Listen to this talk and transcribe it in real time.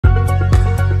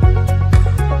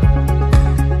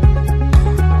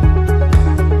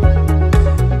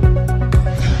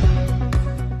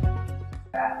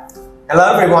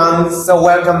Hello everyone, so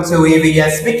welcome to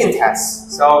EVS speaking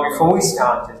test. So before we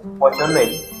start, what's your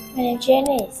name? My name is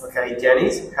Janice. Okay,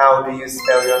 Janice, how do you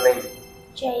spell your name?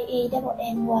 Jeny.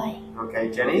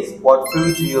 Okay, Janice, what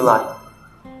food do you like?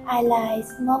 I like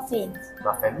muffins.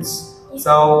 Muffins.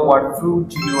 So what food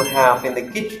do you have in the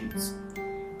kitchens?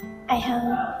 I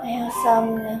have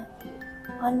some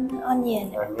onion.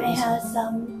 Onions. I have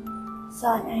some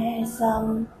salt. I have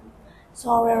some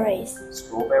strawberries.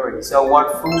 Strawberry. So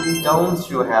what food don't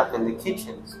you have in the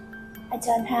kitchens? I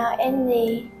don't have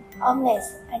any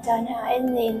omelets. I don't have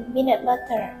any peanut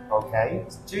butter. Okay.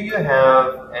 Do you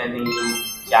have any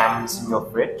jams in your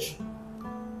fridge?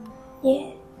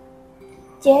 Yeah.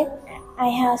 Yes, I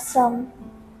have some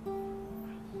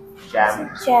Jam.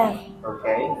 jam.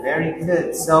 Okay, very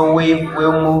good. So we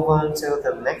will move on to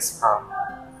the next part.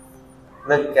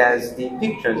 Look at the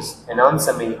pictures and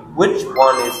answer me which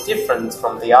one is different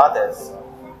from the others.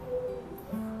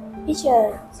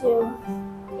 Picture 2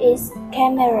 is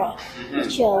camera.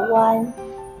 Picture 1,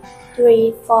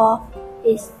 3, 4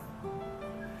 is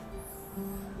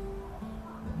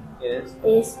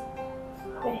Yes.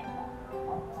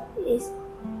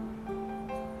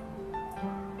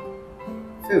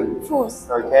 Food.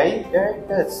 Okay, very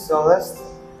good. So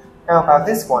how about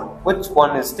this one? Which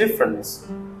one is different?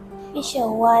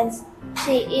 Picture 1,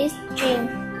 she is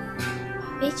drink.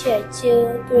 Picture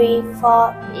 2, 3,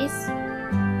 4 is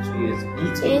She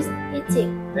is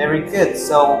eating. Very good.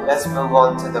 So let's move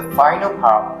on to the final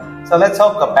part. So let's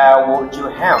talk about what you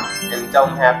have and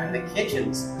don't have in the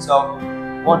kitchens. So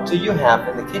what do you have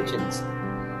in the kitchens?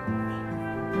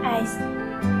 I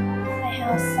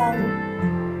have some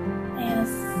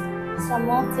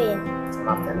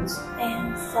Muffins. I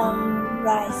have some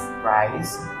rice.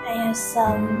 Rice. I have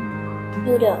some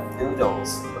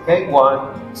Noodles. Okay,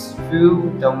 what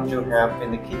food don't you have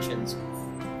in the kitchens?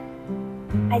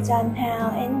 I don't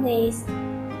have any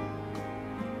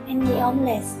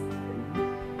omelets.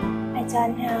 I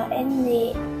don't have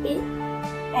any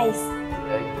eggs.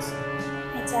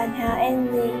 I don't have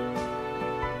any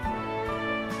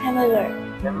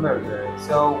hamburger.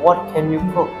 So what can you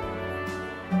cook?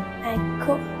 I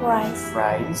cook rice.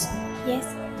 Rice. Yes.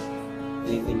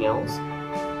 Anything else?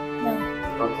 No.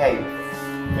 Okay.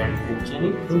 Very good,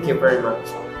 Jenny. Thank you very much.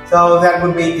 So that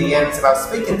would be the end of our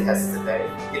speaking test today.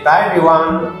 Goodbye,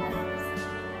 everyone.